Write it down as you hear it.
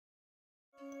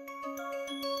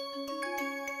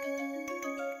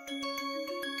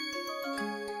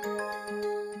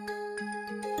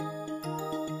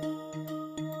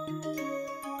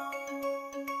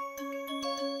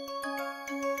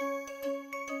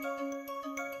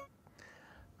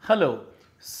Hello.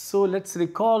 So let's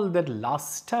recall that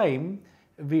last time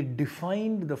we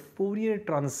defined the Fourier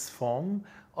transform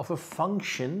of a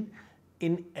function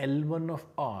in L1 of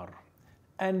R,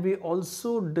 and we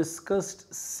also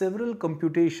discussed several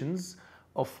computations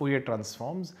of Fourier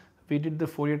transforms. We did the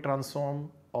Fourier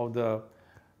transform of the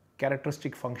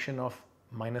characteristic function of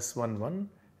 -1, 1.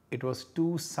 It was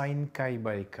 2 sine chi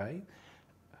by chi.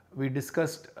 We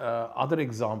discussed other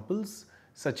examples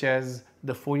such as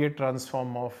the Fourier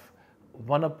transform of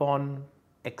 1 upon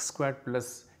x squared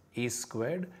plus a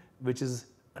squared, which is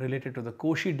related to the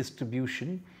Cauchy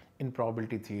distribution in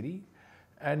probability theory,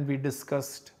 and we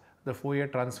discussed the Fourier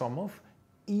transform of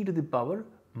e to the power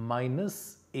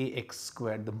minus ax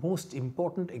squared. The most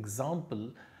important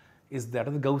example is that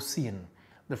of the Gaussian.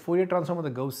 The Fourier transform of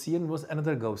the Gaussian was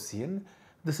another Gaussian.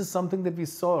 This is something that we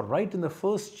saw right in the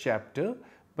first chapter,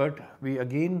 but we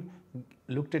again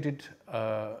looked at it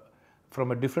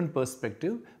from a different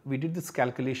perspective. We did this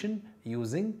calculation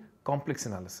using complex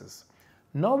analysis.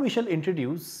 Now we shall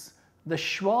introduce the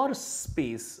Schwarz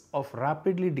space of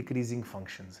rapidly decreasing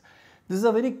functions. This is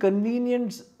a very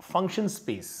convenient function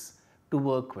space to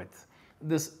work with.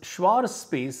 This Schwarz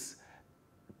space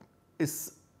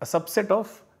is a subset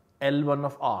of L1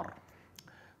 of R.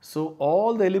 So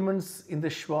all the elements in the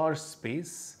Schwarz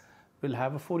space will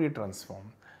have a Fourier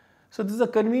transform. So this is a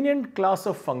convenient class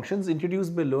of functions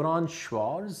introduced by Laurent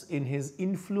Schwarz in his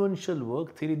influential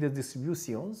work Théorie des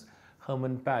distributions,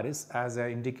 Hermann Paris, as I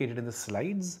indicated in the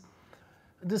slides.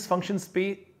 This function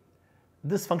space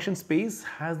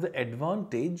has the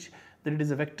advantage that it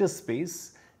is a vector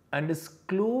space and is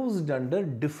closed under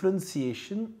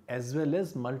differentiation as well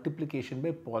as multiplication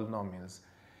by polynomials.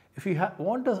 If you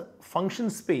want a function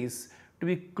space to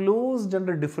be closed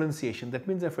under differentiation, that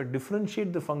means if I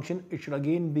differentiate the function, it should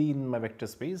again be in my vector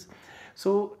space.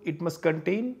 So it must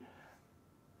consist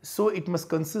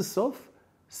of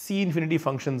C infinity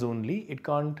functions only. It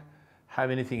can't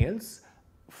have anything else.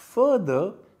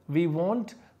 Further, we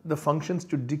want the functions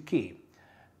to decay,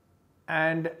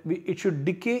 and it should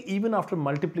decay even after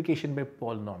multiplication by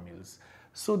polynomials.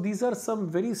 So these are some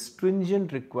very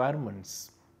stringent requirements,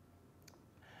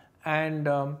 and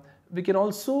we can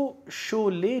also show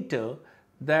later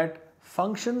that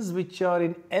functions which are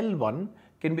in L1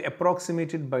 can be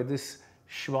approximated by this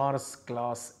Schwarz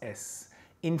class S.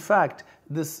 In fact,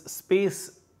 this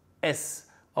space S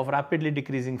of rapidly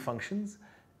decreasing functions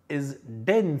is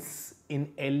dense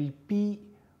in LP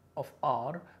of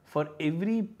R for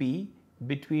every P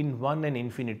between 1 and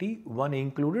infinity, 1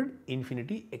 included,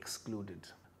 infinity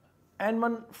excluded. And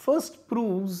one first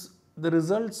proves the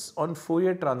results on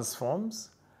Fourier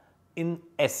transforms in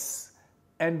S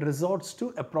and resorts to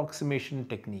approximation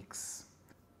techniques.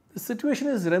 The situation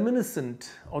is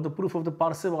reminiscent of the proof of the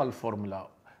Parseval formula,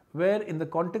 where in the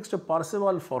context of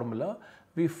Parseval formula,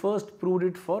 we first proved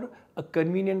it for a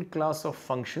convenient class of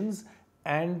functions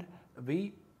and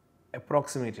we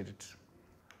approximated it.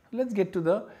 Let's get to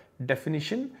the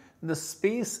definition. The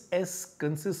space S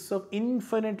consists of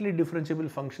infinitely differentiable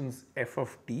functions f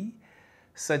of t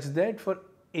such that for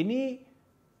any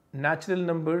natural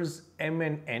numbers m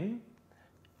and n,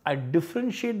 I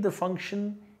differentiate the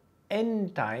function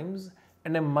n times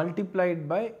and I multiply it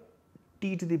by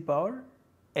t to the power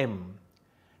m.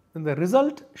 Then the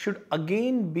result should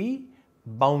again be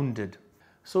bounded.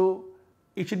 So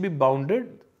it should be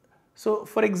bounded. So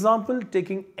for example,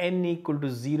 taking n equal to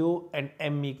 0 and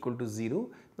m equal to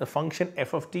 0, the function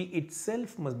f of t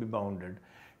itself must be bounded.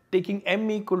 Taking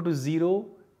m equal to 0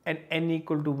 and n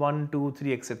equal to 1, 2,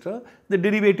 3, etc., the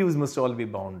derivatives must all be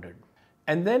bounded.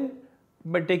 And then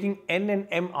by taking n and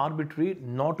m arbitrary,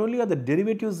 not only are the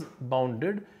derivatives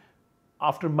bounded,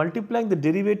 after multiplying the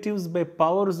derivatives by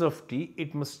powers of t,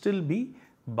 it must still be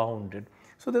bounded.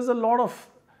 So there's a lot of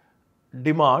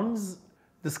demands.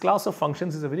 This class of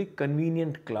functions is a very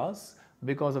convenient class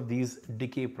because of these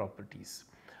decay properties.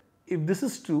 If this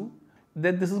is true,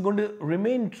 then this is going to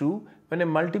remain true when I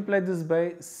multiply this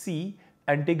by c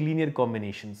and take linear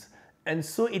combinations. And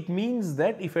so it means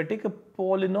that if I take a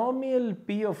polynomial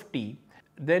p of t,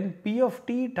 then p of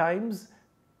t times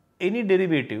any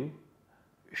derivative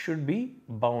should be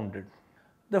bounded.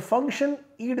 The function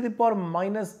e to the power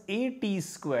minus at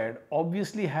squared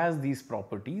obviously has these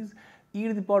properties. E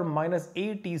to the power minus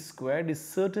at squared is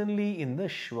certainly in the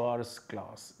Schwarz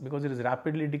class because it is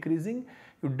rapidly decreasing.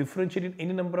 You differentiate it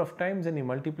any number of times and you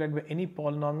multiply it by any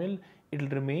polynomial, it will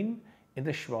remain in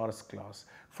the Schwarz class.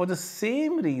 For the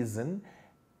same reason,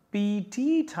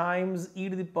 pt times e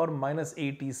to the power minus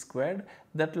at squared,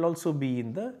 that will also be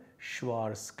in the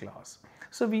Schwarz class.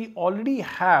 So we already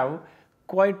have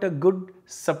quite a good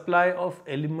supply of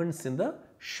elements in the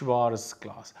Schwarz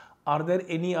class. Are there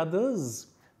any others?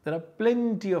 There are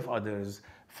plenty of others.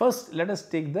 First, let us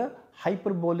take the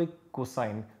hyperbolic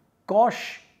cosine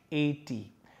cosh at,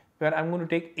 where I'm going to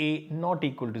take a not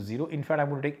equal to 0. In fact, I'm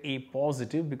going to take a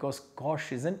positive because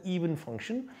cosh is an even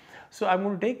function. So I'm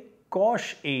going to take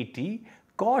cosh at.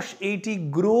 Cosh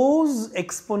at grows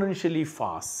exponentially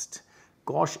fast.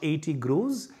 Cosh at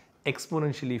grows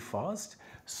exponentially fast.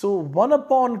 So 1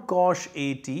 upon cosh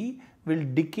at will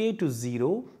decay to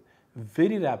 0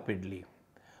 very rapidly.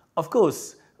 Of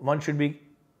course, one should be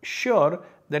sure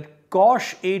that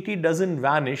cosh at doesn't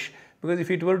vanish, because if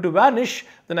it were to vanish,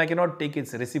 then I cannot take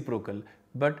its reciprocal.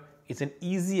 But it's an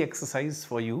easy exercise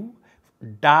for you.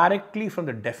 Directly from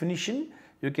the definition,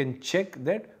 you can check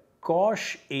that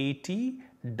cosh at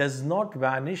does not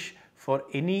vanish for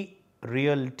any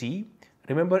real t.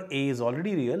 Remember, a is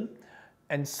already real,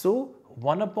 and so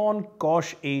 1 upon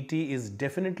cosh at is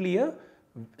definitely a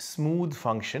smooth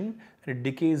function, and it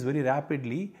decays very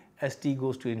rapidly as t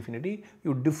goes to infinity.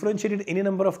 You differentiate it any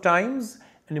number of times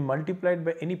and you multiply it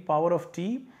by any power of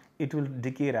t, it will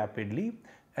decay rapidly.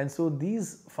 And so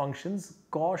these functions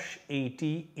cosh at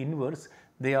inverse,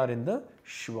 they are in the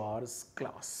Schwarz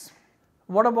class.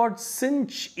 What about sinh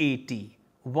at?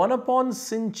 1 upon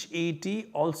sinh at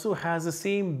also has the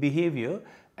same behavior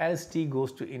as t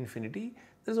goes to infinity.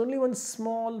 There is only one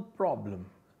small problem,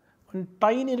 one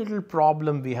tiny little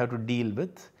problem we have to deal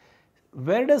with.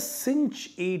 Where does sinh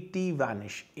at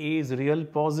vanish? A is real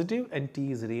positive and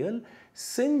t is real.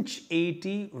 Sinh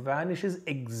at vanishes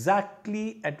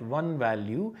exactly at one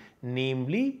value,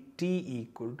 namely t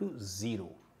equal to 0.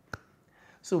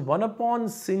 So 1 upon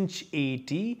sinh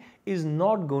at is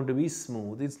not going to be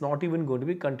smooth, it's not even going to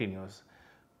be continuous.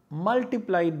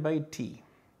 Multiplied by t.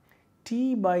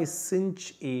 T by sinh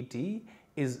at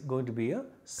is going to be a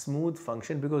smooth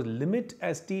function, because limit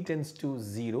as t tends to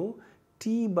 0,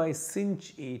 t by sinh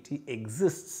at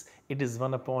exists, it is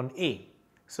 1 upon a.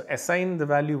 So assign the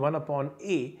value 1 upon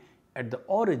a at the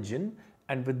origin,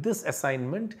 and with this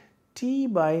assignment, t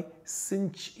by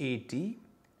sinh at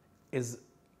is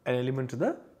an element of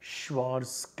the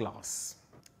Schwarz class.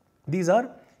 These are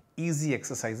easy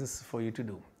exercises for you to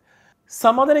do.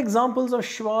 Some other examples of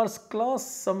Schwarz class,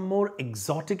 some more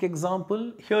exotic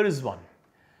example. Here is one.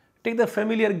 Take the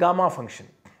familiar gamma function.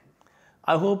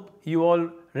 I hope you all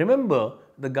remember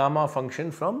the gamma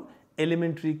function from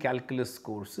elementary calculus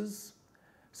courses.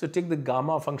 So take the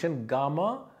gamma function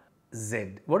gamma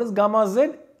z. What is gamma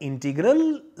z?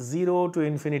 Integral 0 to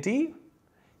infinity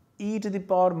e to the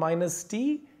power minus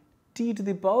t, t to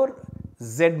the power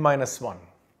z minus 1.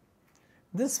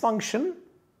 This function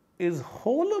is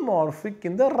holomorphic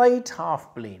in the right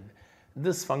half plane.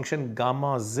 This function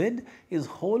gamma z is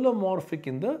holomorphic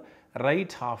in the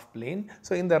right half plane.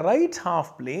 So in the right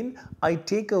half plane, I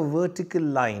take a vertical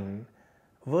line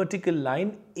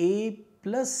a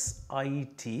plus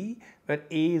it, where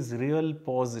a is real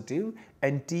positive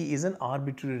and t is an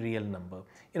arbitrary real number.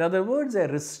 In other words, I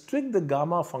restrict the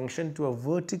gamma function to a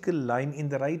vertical line in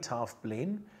the right half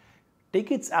plane,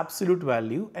 take its absolute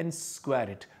value and square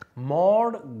it.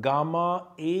 Mod gamma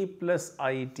a plus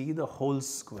it the whole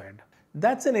squared.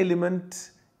 That's an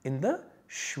element in the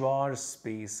Schwarz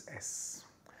space S.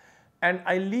 And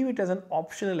I leave it as an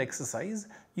optional exercise.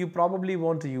 You probably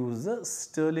want to use the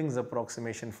Stirling's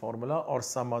approximation formula or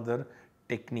some other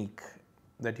technique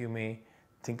that you may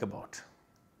think about.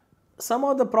 Some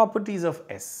of the properties of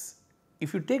S.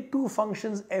 If you take two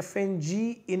functions f and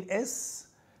g in S,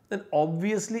 then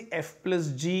obviously f plus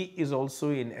g is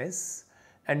also in S.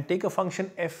 And take a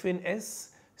function f in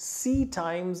S, c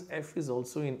times f is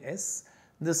also in S.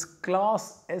 This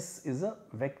class S is a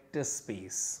vector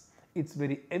space. It's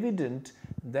very evident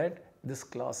that this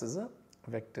class is a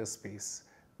vector space.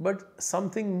 But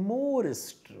something more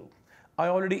is true. I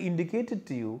already indicated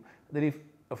to you that if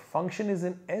a function is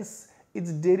in S,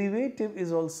 its derivative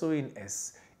is also in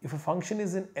S. If a function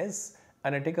is in S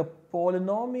and I take a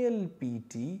polynomial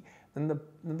pt, then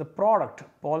the product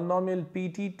polynomial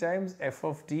pt times f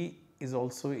of t is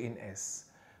also in S.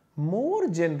 More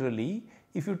generally,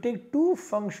 if you take two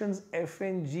functions f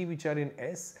and g which are in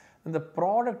S, then the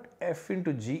product f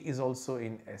into g is also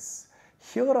in S.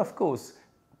 Here, of course,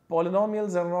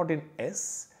 polynomials are not in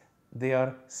S, they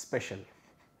are special.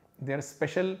 They are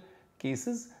special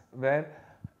cases where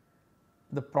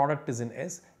the product is in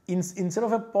S. Instead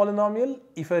of a polynomial,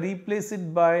 if I replace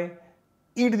it by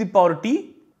e to the power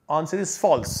t, answer is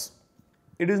false.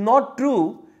 It is not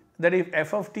true that if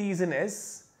f of t is in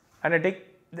S and I take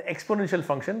the exponential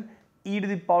function, e to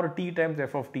the power t times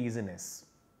f of t is in S.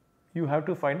 You have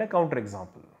to find a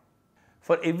counterexample.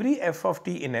 For every f of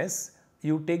t in S,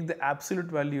 you take the absolute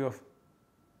value of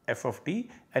f of t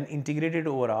and integrate it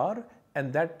over R,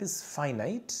 and that is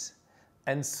finite,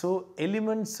 and so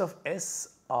elements of S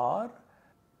are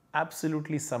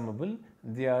absolutely summable.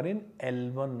 They are in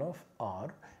L1 of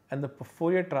R, and the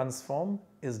Fourier transform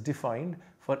is defined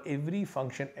for every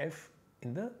function f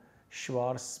in the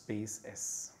Schwarz space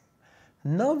S.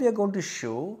 Now we are going to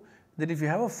show that if you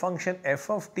have a function f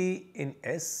of t in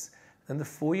S, then the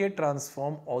Fourier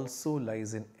transform also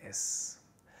lies in S.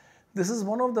 This is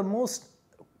one of the most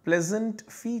pleasant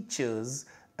features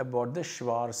about the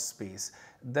Schwarz space,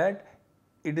 that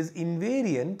it is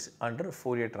invariant under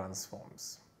Fourier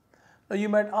transforms. Now you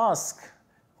might ask,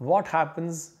 what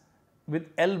happens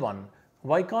with L1?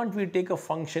 Why can't we take a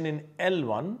function in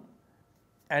L1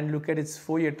 and look at its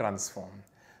Fourier transform?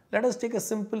 Let us take a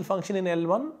simple function in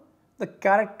L1, the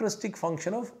characteristic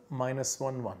function of minus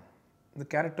 1, 1. The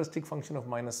characteristic function of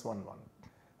minus 1, 1.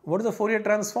 What is the Fourier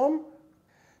transform?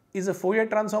 Is the Fourier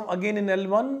transform again in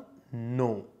L1?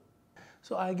 No.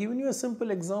 So I have given you a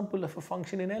simple example of a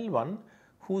function in L1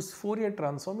 whose Fourier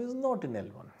transform is not in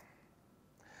L1.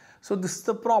 So this is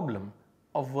the problem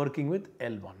of working with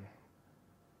L1.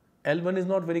 L1 is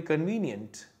not very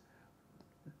convenient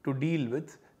to deal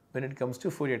with when it comes to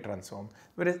Fourier transform,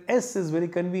 whereas S is very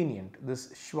convenient.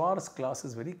 This Schwarz class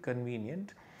is very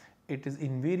convenient. It is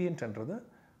invariant under the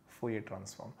Fourier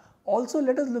transform. Also,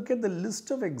 let us look at the list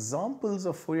of examples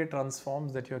of Fourier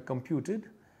transforms that you have computed.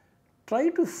 Try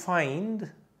to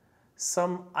find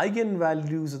some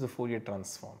eigenvalues of the Fourier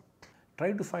transform.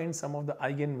 Try to find some of the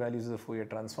eigenvalues of the Fourier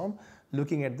transform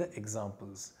looking at the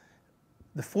examples.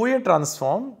 The Fourier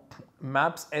transform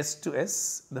maps S to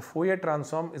S. The Fourier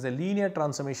transform is a linear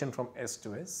transformation from S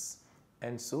to S,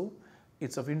 and so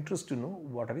it's of interest to know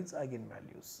what are its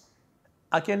eigenvalues.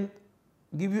 I can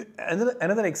give you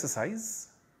another exercise.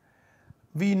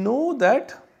 We know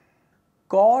that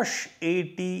cosh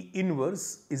AT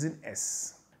inverse is in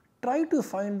S. Try to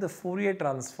find the Fourier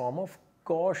transform of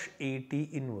cosh AT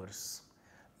inverse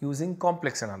using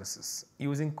complex analysis,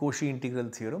 using Cauchy integral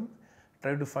theorem.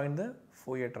 Try to find the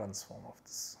Fourier transform of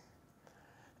this,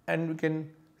 and we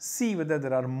can see whether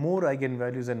there are more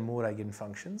eigenvalues and more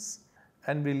eigenfunctions,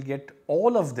 and we will get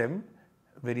all of them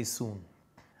very soon.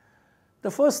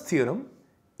 The first theorem,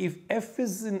 if f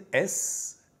is in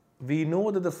S, we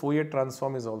know that the Fourier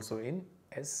transform is also in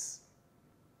S,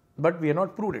 but we have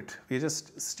not proved it. We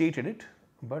just stated it,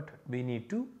 but we need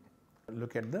to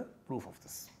look at the proof of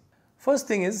this. First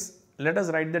thing is, let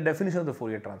us write the definition of the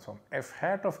Fourier transform. F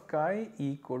hat of chi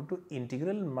equal to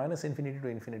integral minus infinity to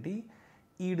infinity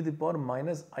e to the power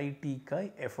minus it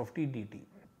chi f of t dt.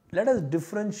 Let us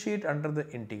differentiate under the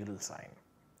integral sign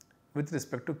with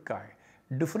respect to chi.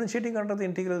 Differentiating under the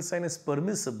integral sign is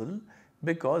permissible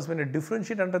because when I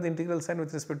differentiate under the integral sign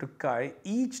with respect to chi,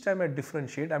 each time I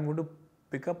differentiate, I am going to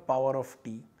pick up power of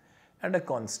t and a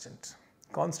constant.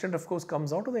 Constant of course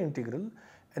comes out of the integral,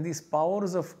 and these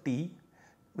powers of t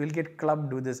will get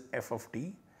clubbed with this f of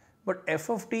t, but f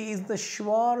of t is the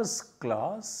Schwarz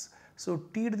class, so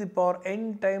t to the power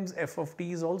n times f of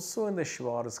t is also in the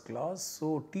Schwarz class,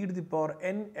 so t to the power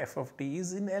n f of t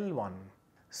is in L1.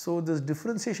 So this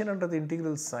differentiation under the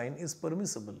integral sign is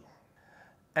permissible.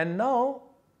 And now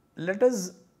let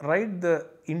us write the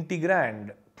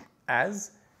integrand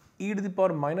as e to the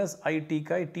power minus it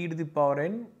chi t to the power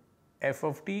n f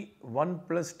of t 1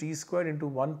 plus t squared into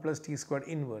 1 plus t squared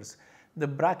inverse. The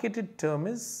bracketed term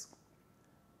is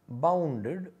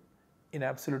bounded in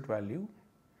absolute value,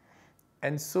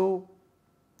 and so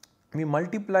we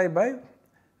multiply by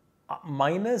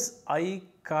minus I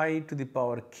chi to the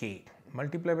power k,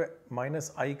 multiply by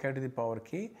minus I chi to the power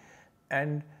k,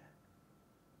 and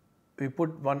we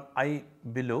put one I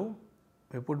below,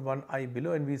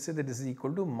 and we say that this is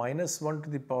equal to minus 1 to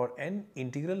the power n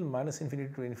integral minus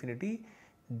infinity to infinity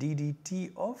d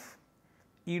dt of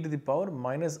e to the power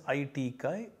minus it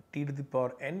chi t to the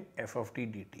power n f of t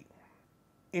dt.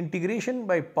 Integration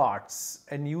by parts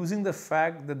and using the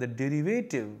fact that the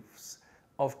derivatives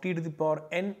of t to the power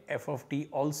n f of t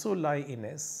also lie in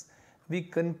S, we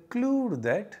conclude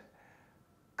that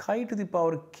chi to the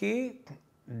power k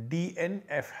dn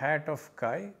f hat of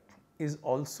chi is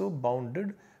also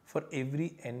bounded for every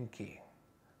nk.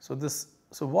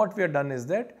 So what we have done is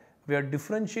that we have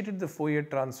differentiated the Fourier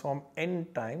transform n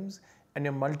times and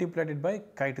you multiplied it by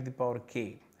chi to the power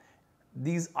k.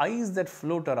 These i's that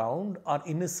float around are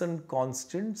innocent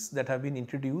constants that have been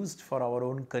introduced for our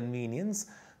own convenience,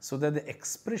 so that the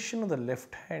expression on the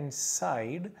left hand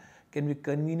side can be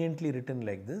conveniently written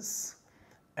like this,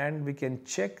 and we can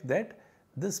check that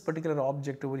this particular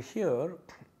object over here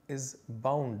is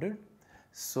bounded.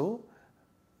 So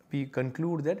we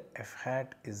conclude that f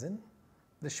hat is in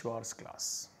the Schwarz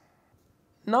class.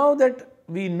 Now that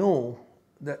we know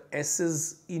the S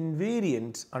is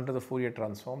invariant under the Fourier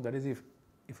transform, that is if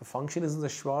a function is in the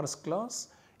Schwarz class,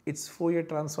 its Fourier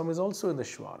transform is also in the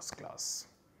Schwarz class.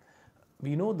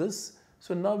 We know this,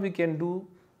 so now we can do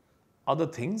other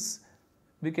things.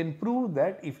 We can prove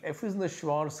that if f is in the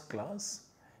Schwarz class,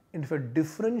 and if I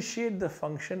differentiate the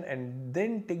function and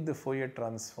then take the Fourier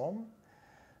transform,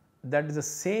 that is the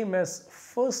same as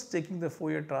first taking the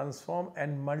Fourier transform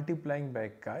and multiplying by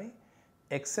chi,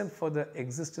 except for the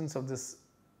existence of this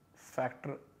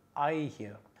factor I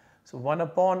here. So 1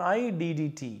 upon I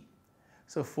ddt.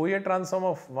 So Fourier transform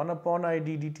of 1 upon I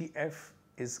ddt f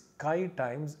is chi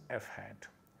times f hat.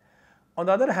 On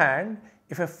the other hand,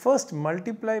 if I first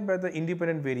multiply by the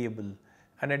independent variable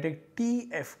and I take t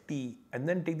ft and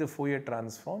then take the Fourier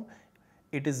transform,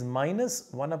 it is minus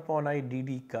 1 upon I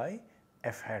dd chi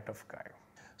f hat of chi.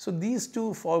 So these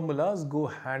two formulas go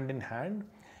hand in hand.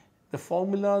 The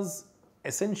formulas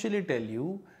essentially tell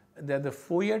you that the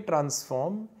Fourier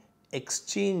transform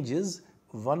exchanges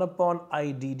 1 upon I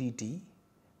ddt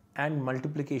and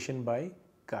multiplication by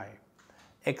chi,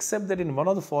 except that in one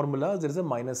of the formulas there is a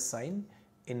minus sign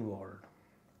involved.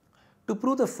 To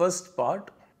prove the first part,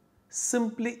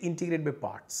 simply integrate by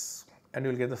parts and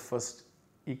you will get the first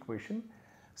equation.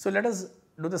 So let us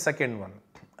do the second one.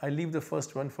 I leave the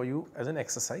first one for you as an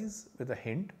exercise with a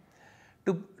hint.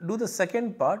 To do the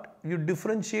second part, you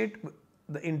differentiate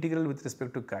the integral with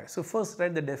respect to chi. So first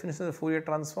write the definition of the Fourier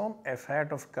transform f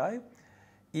hat of chi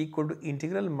equal to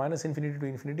integral minus infinity to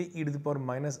infinity e to the power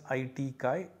minus it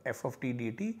chi f of t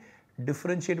dt.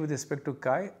 Differentiate with respect to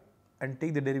chi and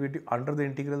take the derivative under the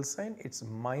integral sign. It's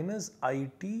minus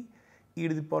it e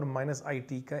to the power minus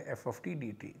it chi f of t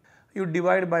dt. You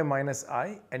divide by minus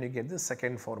I and you get the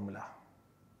second formula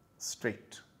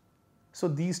straight. So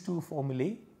these two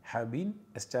formulae have been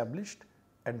established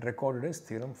and recorded as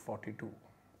theorem 42.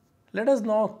 Let us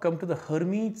now come to the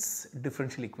Hermite's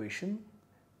differential equation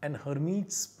and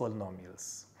Hermite's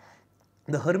polynomials.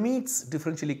 The Hermite's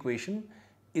differential equation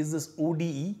is this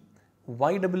ODE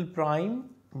y double prime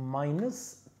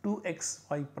minus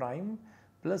 2xy prime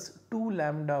plus 2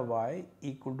 lambda y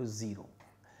equal to 0.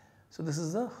 So this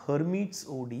is the Hermite's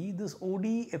ODE. This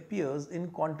ODE appears in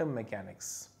quantum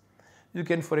mechanics. You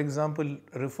can, for example,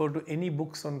 refer to any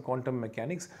books on quantum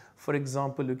mechanics. For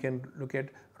example, you can look at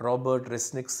Robert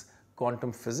Resnick's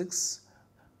Quantum Physics,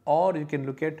 or you can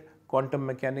look at Quantum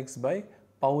Mechanics by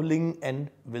Pauling and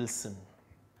Wilson.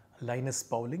 Linus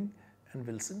Pauling and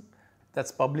Wilson.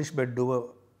 That's published by Dover.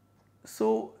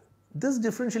 So this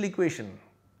differential equation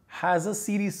has a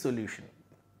series solution.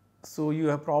 So you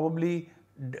have probably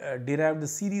derived the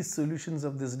series solutions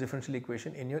of this differential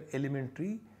equation in your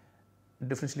elementary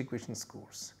differential equations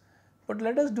course. But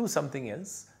let us do something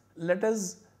else. Let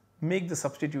us make the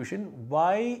substitution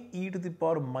y e to the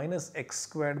power minus x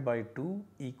squared by 2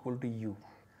 equal to u.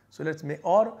 So let's make,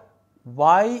 or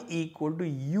y equal to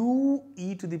u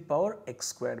e to the power x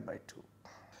squared by 2.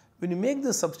 When you make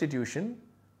the substitution,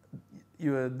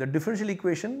 the differential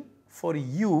equation for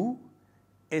u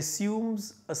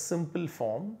assumes a simple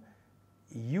form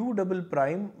u double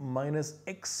prime minus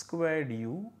x squared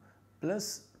u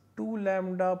plus 2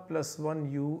 lambda plus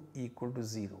 1 u equal to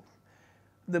 0.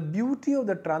 The beauty of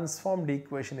the transformed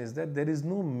equation is that there is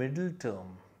no middle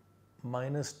term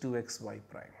minus 2xy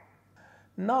prime.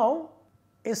 Now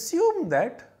assume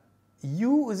that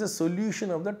u is a solution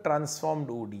of the transformed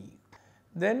ODE.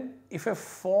 Then if I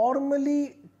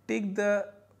formally take the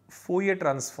Fourier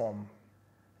transform,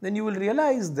 then you will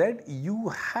realize that u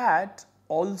hat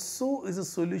also is a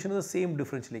solution of the same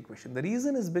differential equation. The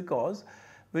reason is because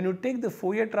when you take the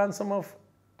Fourier transform of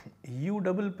u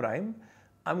double prime,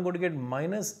 I am going to get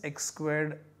minus x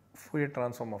squared Fourier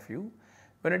transform of u.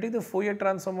 When I take the Fourier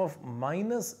transform of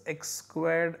minus x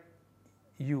squared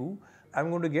u, I am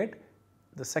going to get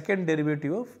the second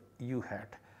derivative of u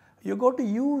hat. You are going to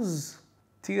use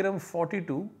theorem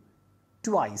 42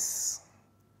 twice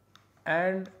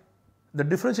and the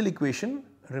differential equation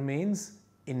remains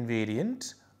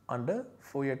invariant under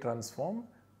Fourier transform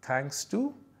thanks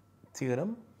to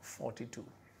theorem 42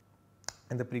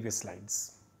 in the previous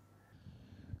slides.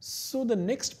 So the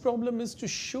next problem is to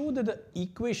show that the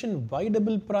equation y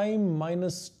double prime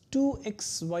minus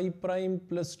 2xy prime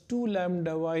plus 2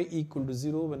 lambda y equal to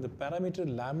 0 when the parameter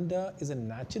lambda is a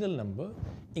natural number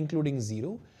including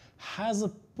 0 has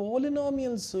a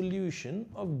polynomial solution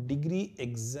of degree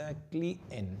exactly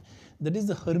n. That is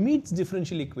the Hermite's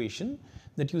differential equation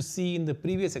that you see in the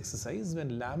previous exercise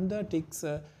when lambda takes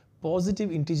a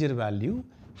positive integer value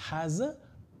has a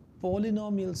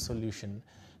polynomial solution.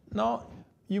 Now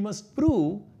you must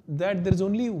prove that there is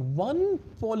only one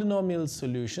polynomial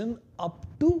solution up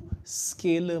to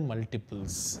scalar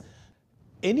multiples.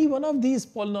 Any one of these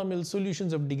polynomial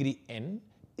solutions of degree n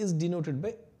is denoted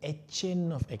by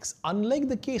Hn of x. Unlike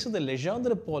the case of the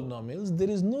Legendre polynomials, there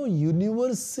is no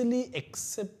universally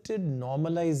accepted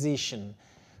normalization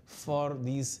for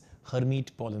these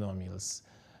Hermite polynomials.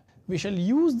 We shall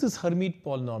use these Hermite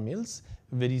polynomials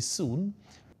very soon.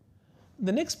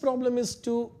 The next problem is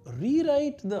to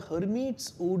rewrite the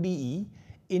Hermite's ODE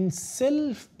in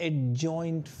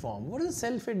self-adjoint form. What is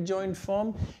self-adjoint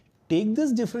form? Take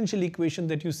this differential equation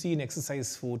that you see in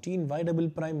exercise 14, y double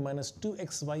prime minus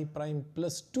 2xy prime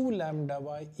plus 2 lambda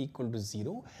y equal to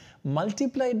 0,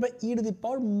 multiplied by e to the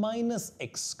power minus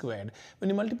x squared. When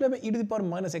you multiply by e to the power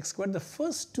minus x squared, the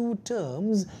first two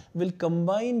terms will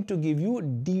combine to give you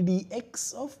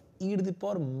ddx of e to the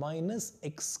power minus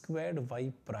x squared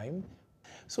y prime.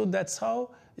 So that's how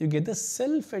you get the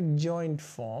self-adjoint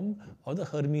form of the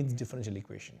Hermite's differential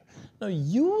equation. Now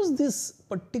use this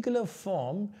particular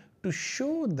form to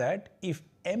show that if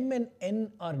m and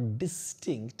n are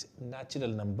distinct natural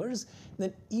numbers,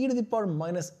 then e to the power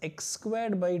minus x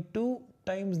squared by 2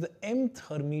 times the mth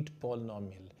Hermite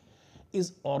polynomial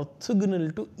is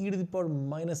orthogonal to e to the power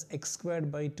minus x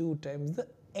squared by 2 times the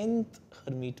nth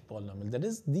Hermite polynomial. That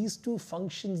is, these two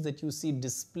functions that you see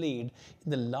displayed in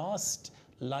the last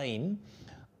line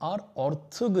are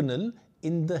orthogonal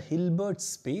in the Hilbert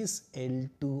space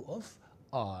L2 of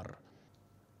R.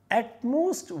 At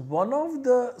most, one of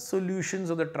the solutions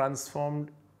of the transformed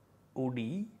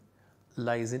ODE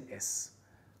lies in S.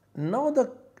 Now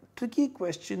the tricky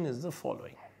question is the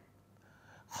following.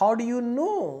 How do you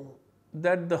know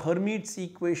that the Hermite's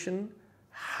equation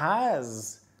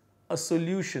has a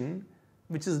solution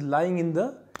which is lying in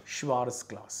the Schwarz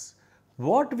class?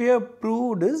 What we have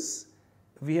proved is,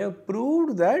 we have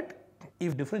proved that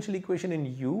if differential equation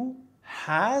in U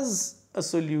has a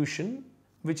solution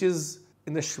which is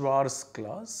in the Schwarz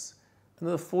class, and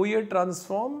the Fourier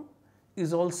transform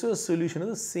is also a solution of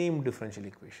the same differential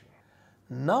equation.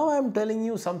 Now I am telling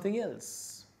you something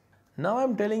else. Now I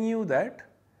am telling you that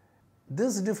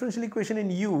this differential equation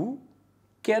in U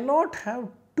cannot have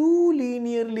two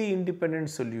linearly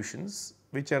independent solutions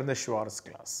which are in the Schwarz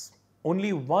class.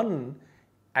 Only one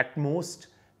at most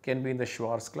can be in the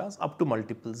Schwarz class, up to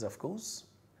multiples of course.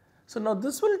 So now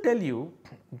this will tell you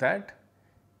that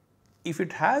if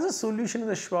it has a solution in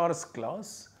the Schwarz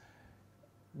class,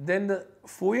 then the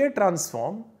Fourier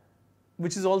transform,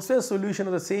 which is also a solution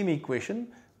of the same equation,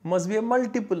 must be a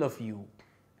multiple of U.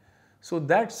 So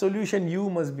that solution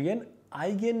U must be an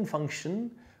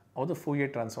eigenfunction of the Fourier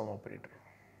transform operator.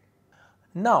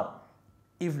 Now,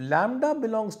 if lambda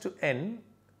belongs to n,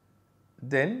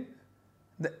 then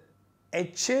the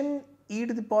Hn e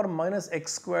to the power minus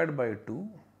x squared by 2,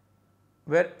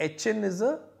 where Hn is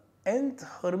a nth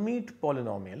Hermite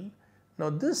polynomial. Now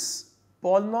this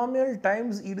polynomial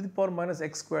times e to the power minus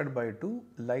x squared by 2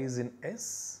 lies in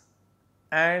S,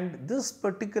 and this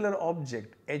particular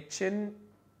object Hn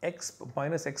x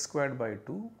minus x squared by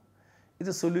 2 is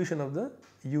a solution of the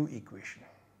U equation.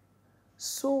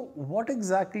 So what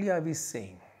exactly are we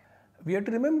saying? We have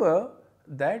to remember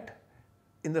that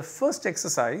in the first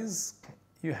exercise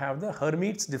you have the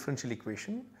Hermite's differential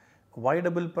equation, y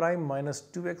double prime minus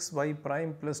 2xy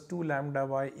prime plus 2 lambda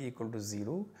y equal to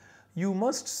 0. You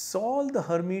must solve the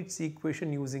Hermite's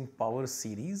equation using power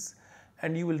series,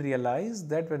 and you will realize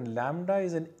that when lambda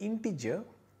is an integer,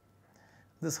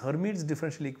 this Hermite's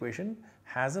differential equation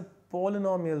has a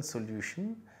polynomial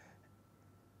solution,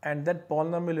 and that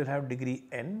polynomial will have degree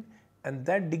n, and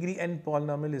that degree n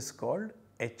polynomial is called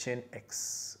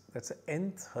Hnx. That's the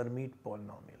nth Hermite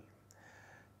polynomial.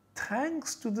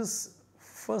 Thanks to this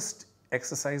first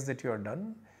exercise that you have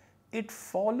done, it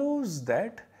follows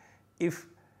that if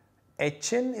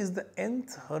Hn is the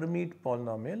nth Hermite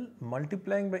polynomial,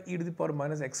 multiplying by e to the power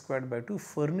minus x squared by 2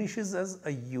 furnishes us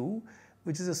a U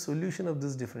which is a solution of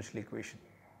this differential equation.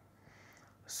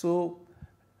 So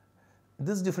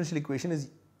this differential equation is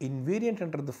invariant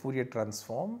under the Fourier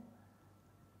transform,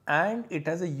 and it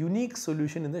has a unique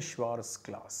solution in the Schwarz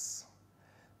class.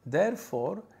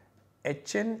 Therefore,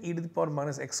 Hn e to the power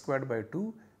minus x squared by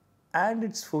 2 and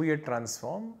its Fourier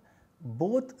transform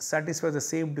both satisfy the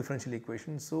same differential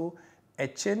equation. So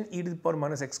Hn e to the power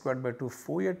minus x squared by 2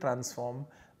 Fourier transform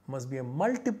must be a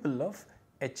multiple of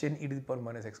Hn e to the power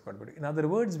minus x squared by 2. In other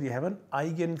words, we have an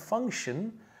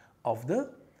eigenfunction of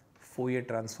the Fourier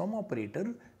transform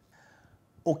operator.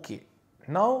 Okay,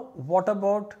 now what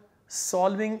about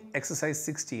solving exercise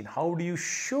 16? How do you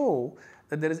show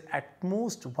that there is at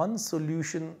most one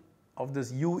solution of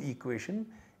this U equation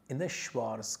in the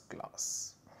Schwarz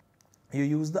class? you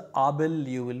use the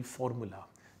Abel-Liouville formula.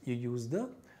 You use the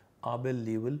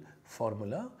Abel-Liouville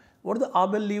formula. What is the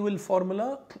Abel-Liouville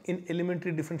formula in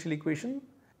elementary differential equation?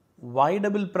 Y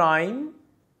double prime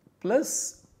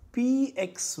plus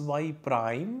Pxy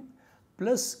prime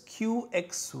plus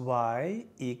Qxy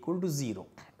equal to 0.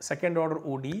 Second order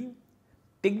ODE.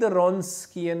 Take the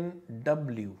Wronskian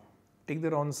W. Take the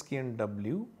Wronskian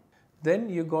W. Then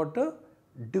you got a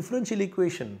differential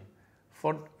equation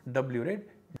for W, right?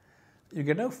 You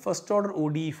get a first order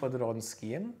ODE for the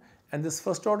Wronskian, and this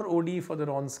first order ODE for the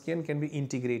Wronskian can be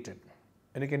integrated,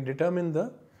 and you can determine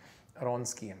the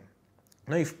Wronskian.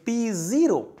 Now if P is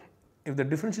 0, if the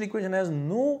differential equation has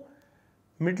no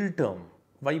middle term,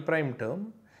 y prime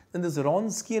term, then this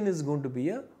Wronskian is going to be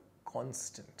a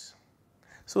constant.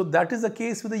 So that is the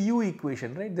case with the u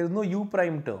equation, right? There is no u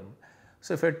prime term.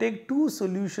 So if I take two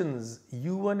solutions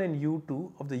u1 and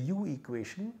u2 of the u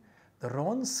equation, the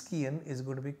Wronskian is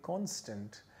going to be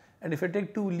constant. And if I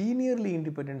take two linearly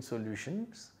independent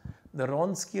solutions, the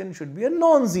Wronskian should be a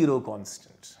non-zero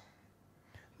constant.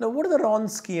 Now what is the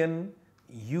Wronskian?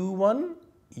 u1,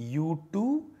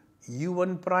 u2,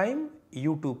 u1 prime,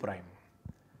 u2 prime.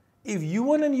 If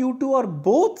u1 and u2 are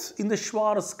both in the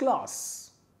Schwarz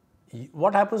class,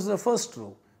 what happens to the first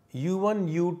row?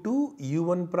 u1, u2,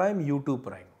 u1 prime, u2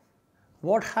 prime.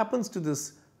 What happens to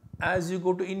this as you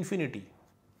go to infinity?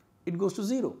 It goes to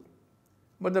 0.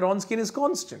 But the Wronskian is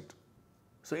constant.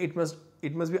 So it must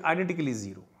be identically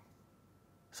 0.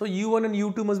 So u1 and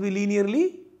u2 must be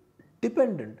linearly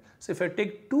dependent. So if I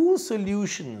take two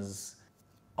solutions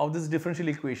of this differential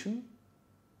equation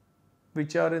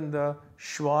which are in the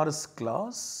Schwarz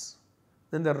class,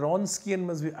 then the Wronskian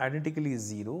must be identically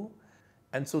 0,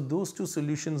 and so those two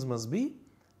solutions must be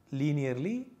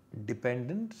linearly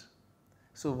dependent.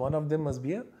 So one of them must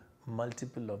be a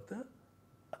multiple of the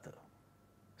other.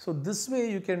 So this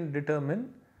way you can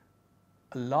determine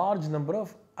a large number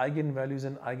of eigenvalues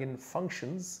and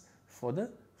eigenfunctions for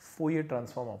the Fourier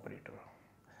transform operator.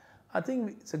 I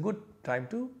think it's a good time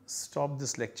to stop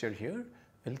this lecture here.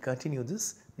 We'll continue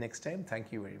this next time.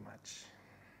 Thank you very much.